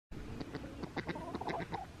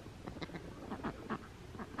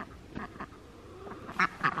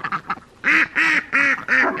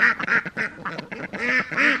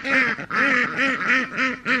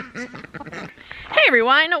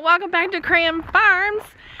everyone, welcome back to Cram Farms.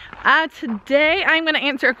 Today I'm going to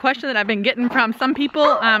answer a question that I've been getting from some people.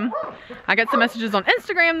 I got some messages on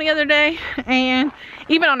Instagram the other day, and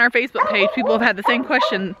even on our Facebook page people have had the same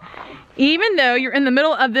question. Even though you're in the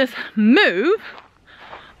middle of this move,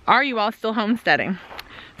 are you all still homesteading?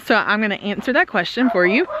 So I'm going to answer that question for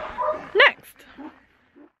you next.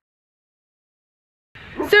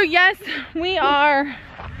 So yes, we are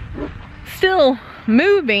still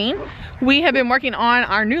moving. We have been working on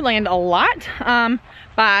our new land a lot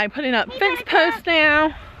by putting up fence posts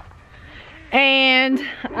now, and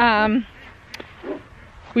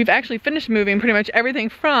we've actually finished moving pretty much everything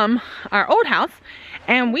from our old house,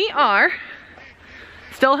 and we are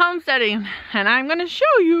still homesteading, and I'm going to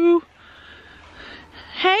show you.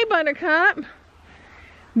 Hey Buttercup,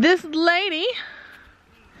 this lady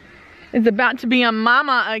is about to be a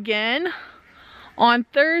mama again. On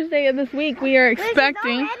Thursday of this week, we are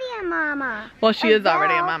expecting. She's already a mama. Well, she is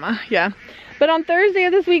already a mama, yeah. But on Thursday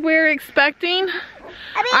of this week, we are expecting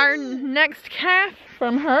our next calf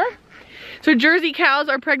from her. So Jersey cows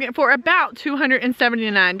are pregnant for about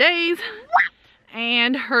 279 days.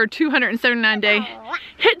 And her 279 day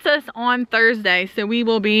hits us on Thursday. So we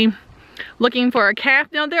will be looking for a calf.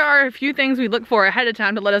 Now, there are a few things we look for ahead of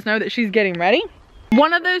time to let us know that she's getting ready.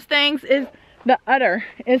 One of those things is the udder.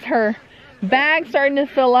 Is her bag starting to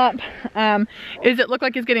fill up? Is it look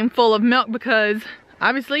like it's getting full of milk? Because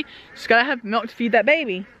obviously she's got to have milk to feed that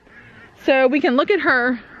baby. So we can look at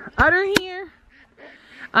her udder here.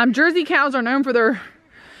 Jersey cows are known for their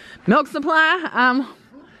milk supply.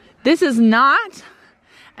 This is not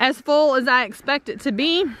as full as I expect it to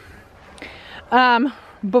be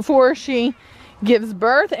before she gives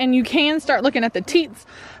birth, and you can start looking at the teats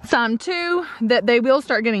some too, that they will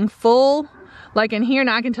start getting full. Like in here,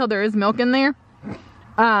 now I can tell there is milk in there.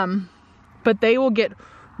 But they will get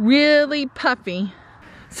really puffy.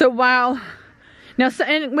 So while, now, so,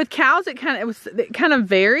 and with cows, it kind of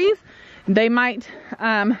varies. They might,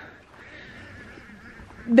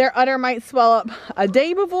 their udder might swell up a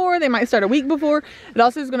day before, they might start a week before. It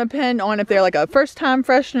also is going to depend on if they're like a first time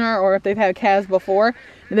freshener or if they've had calves before.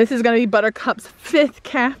 And this is going to be Buttercup's 5th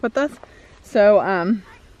calf with us. So,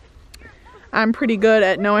 I'm pretty good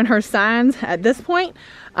at knowing her signs at this point.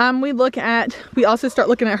 We also start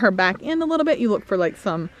looking at her back end a little bit. You look for like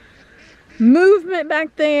some movement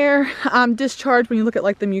back there, discharge when you look at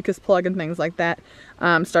like the mucus plug and things like that,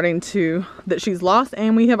 that she's lost,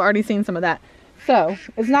 and we have already seen some of that. So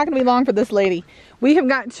it's not going to be long for this lady. We have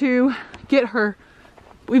got to get her,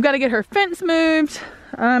 we've got to get her fence moved.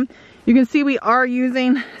 You can see we are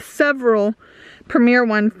using several Premier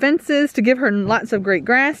One fences to give her lots of great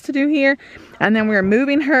grass to do here, and then we're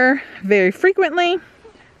moving her very frequently.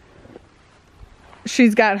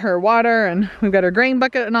 She's got her water and we've got her grain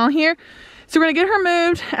bucket and all here, so we're gonna get her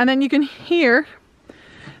moved, and then you can hear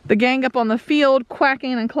the gang up on the field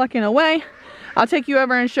quacking and clucking away. I'll take you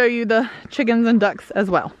over and show you the chickens and ducks as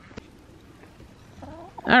well.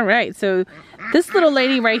 All right, so this little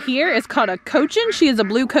lady right here is called a cochin. She is a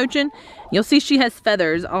blue cochin. You'll see she has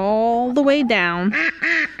feathers all the way down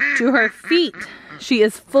to her feet. She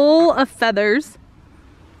is full of feathers.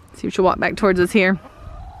 See if she'll walk back towards us here.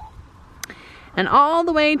 And all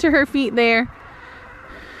the way to her feet there,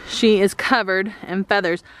 she is covered in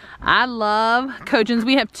feathers. I love cochins.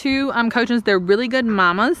 We have 2 cochins. They're really good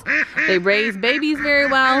mamas. They raise babies very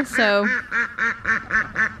well. So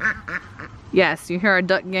yes, you hear our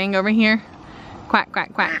duck gang over here. Quack,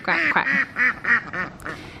 quack, quack, quack, quack.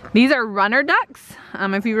 These are runner ducks.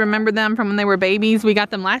 If you remember them from when they were babies, we got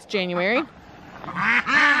them last January.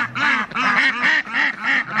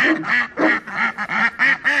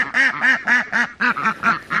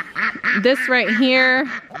 This right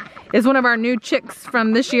here is one of our new chicks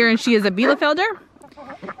from this year, and she is a Bielefelder.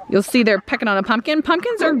 You'll see they're pecking on a pumpkin.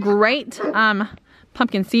 Pumpkins are great.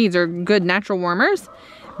 Pumpkin seeds are good natural warmers.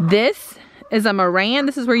 This is a Moran.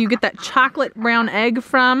 This is where you get that chocolate brown egg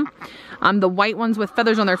from. The white ones with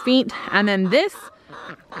feathers on their feet. And then this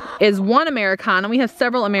is one Americana. We have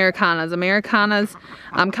several Americanas. Americanas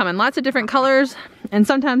come in lots of different colors, and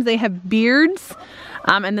sometimes they have beards.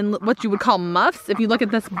 And then what you would call muffs. If you look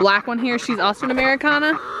at this black one here, she's also an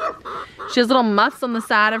Americana. She has little muffs on the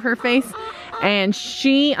side of her face, and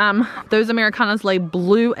those Americanas lay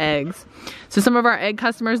blue eggs. So some of our egg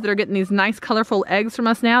customers that are getting these nice colorful eggs from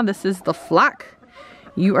us now, this is the flock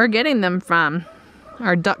you are getting them from.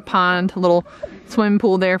 Our duck pond, little swimming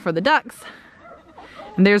pool there for the ducks.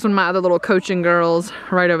 And there's one of my other little coaching girls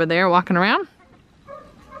right over there walking around.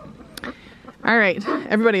 All right,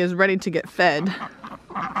 everybody is ready to get fed.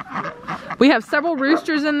 We have several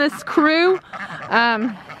roosters in this crew.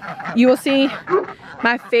 You will see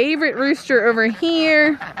My favorite rooster over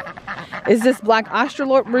here is this black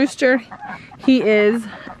Australorp rooster. He is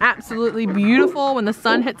absolutely beautiful. When the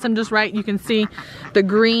sun hits him just right, you can see the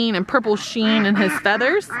green and purple sheen in his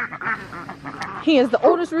feathers. He is the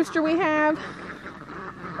oldest rooster we have.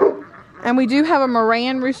 And we do have a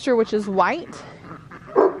Moran rooster, which is white.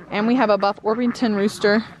 And we have a buff Orpington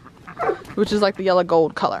rooster, which is like the yellow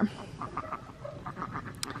gold color.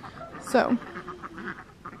 So,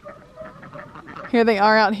 here they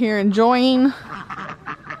are out here enjoying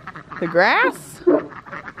the grass.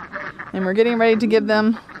 And we're getting ready to give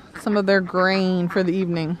them some of their grain for the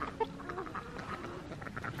evening.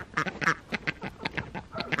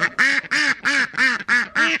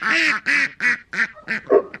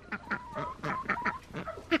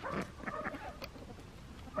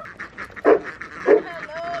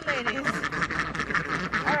 Hello, ladies.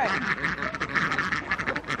 All right.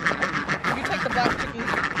 You take the black chickies.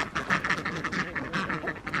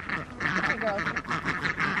 Here, girls.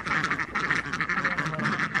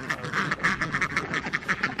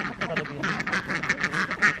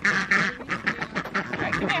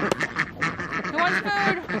 Alright, come here. Who wants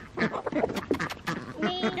food?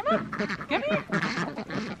 Me. Come on. Come here.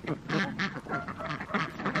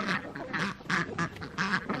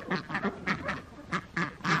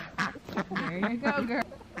 There you go, girl.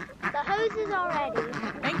 The hose is all ready.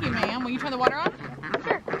 Thank you, ma'am. Will you turn the water on?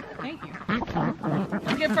 Sure. Thank you.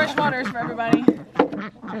 Let's get fresh waters for everybody.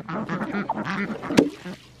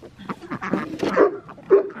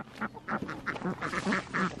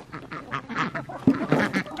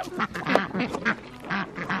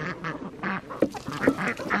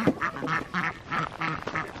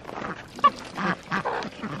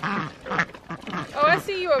 Oh, I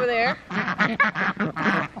see you over there.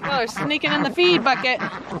 Oh, they're sneaking in the feed bucket.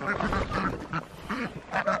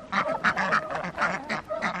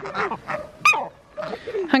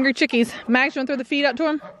 Hungry chickies. Max, you want to throw the feed out to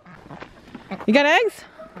them? You got eggs?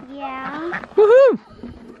 Yeah. Woohoo!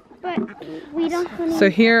 But we don't want So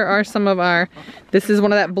here are some of our, this is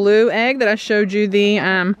one of that blue egg that I showed you, the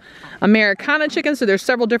Americana chicken. So there's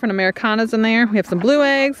several different Americanas in there. We have some blue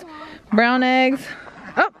eggs, brown eggs.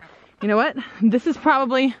 Oh, you know what? This is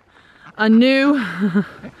probably a new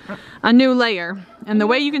layer. And the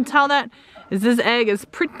way you can tell that is this egg is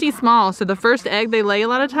pretty small. So the first egg they lay a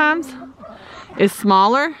lot of times is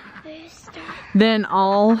smaller than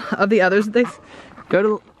all of the others. They go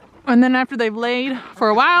to, and then after they've laid for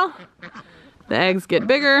a while, the eggs get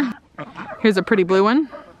bigger. Here's a pretty blue one.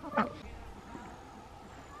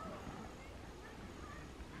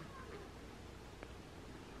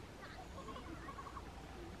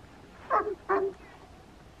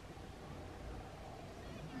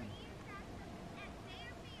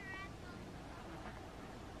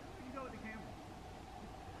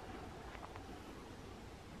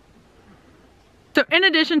 So in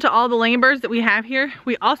addition to all the laying birds that we have here,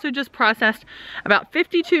 we also just processed about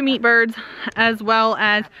 52 meat birds, as well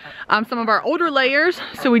as some of our older layers.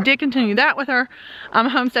 So we did continue that with our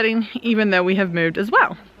homesteading, even though we have moved as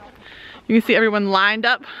well. You can see everyone lined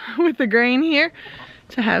up with the grain here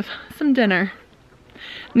to have some dinner.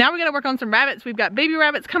 Now we gotta work on some rabbits. We've got baby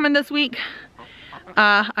rabbits coming this week,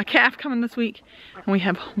 a calf coming this week, and we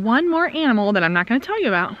have one more animal that I'm not gonna tell you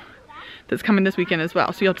about that's coming this weekend as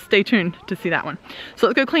well. So you'll have to stay tuned to see that one. So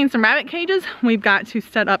let's go clean some rabbit cages. We've got to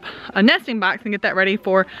set up a nesting box and get that ready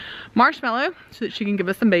for Marshmallow so that she can give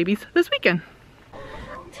us some babies this weekend.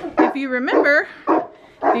 If you remember,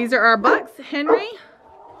 these are our bucks, Henry,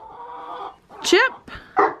 Chip,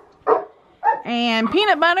 and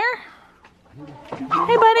Peanut Butter.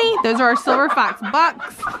 Hey buddy, those are our silver fox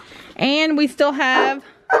bucks. And we still have,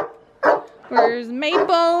 where's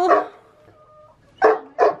Maple?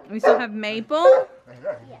 We still have Maple.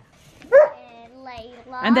 And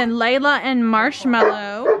Layla. And then Layla and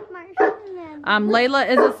Marshmallow. Layla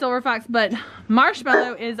is a silver fox, but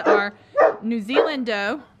Marshmallow is our New Zealand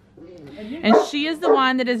doe. And she is the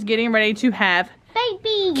one that is getting ready to have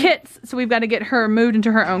baby kits. So we've got to get her moved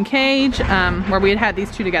into her own cage, where we had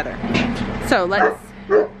these two together. So let's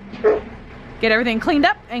get everything cleaned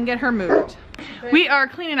up and get her moved. We are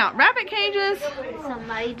cleaning out rabbit cages,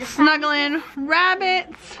 snuggling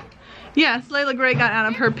rabbits. Yes, Layla Gray got out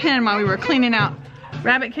of her pen while we were cleaning out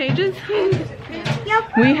rabbit cages.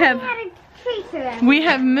 We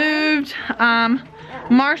have moved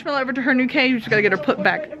Marshmallow over to her new cage. We just gotta get her put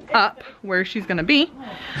back up where she's gonna be.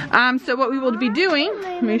 So what we will be doing,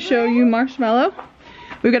 let me show you Marshmallow.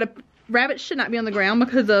 We've got rabbits should not be on the ground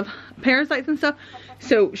because of parasites and stuff.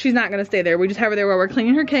 So she's not gonna stay there. We just have her there while we're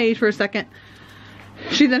cleaning her cage for a second.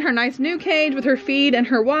 She's in her nice new cage with her feed and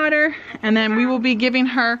her water, and then we will be giving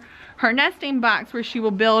her her nesting box where she will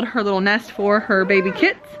build her little nest for her baby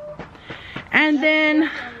kits. And then,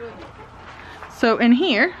 so in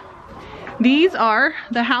here, these are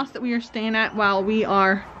the house that we are staying at while we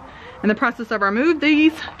are in the process of our move.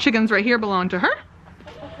 These chickens right here belong to her.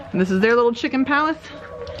 And this is their little chicken palace.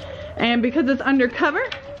 And because it's undercover,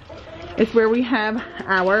 it's where we have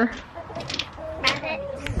our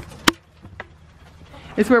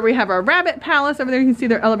rabbit palace. Over there you can see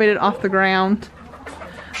they're elevated off the ground.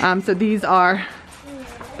 So these are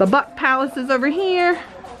the buck palaces over here.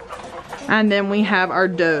 And then we have our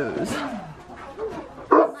does.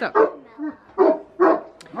 So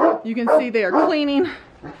you can see they are cleaning.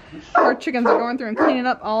 Our chickens are going through and cleaning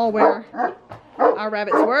up all where our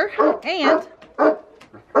rabbits were. And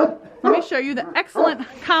let me show you the excellent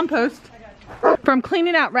compost. From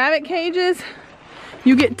cleaning out rabbit cages,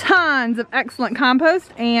 you get tons of excellent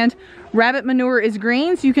compost, and rabbit manure is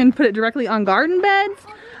green, so you can put it directly on garden beds.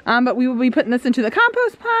 But we will be putting this into the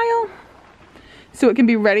compost pile so it can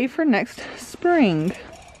be ready for next spring.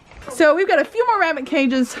 So we've got a few more rabbit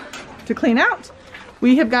cages to clean out.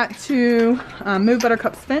 We have got to move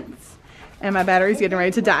Buttercup's fence, and my battery's getting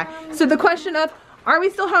ready to die. So the question of, are we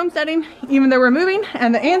still homesteading even though we're moving?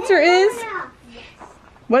 And the answer is,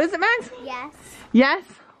 what is it, Max? Yes. Yes,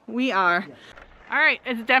 we are. All right,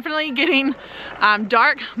 it's definitely getting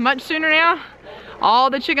dark much sooner now. All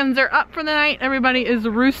the chickens are up for the night. Everybody is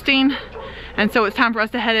roosting. And so it's time for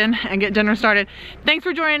us to head in and get dinner started. Thanks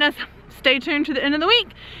for joining us. Stay tuned to the end of the week.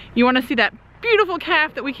 You want to see that beautiful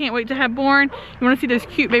calf that we can't wait to have born. You want to see those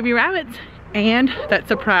cute baby rabbits and that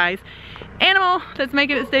surprise animal that's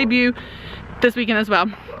making its debut this weekend as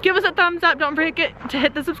well. Give us a thumbs up. Don't forget to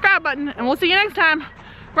hit the subscribe button, and we'll see you next time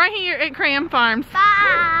right here at Cram Farms.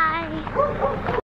 Bye.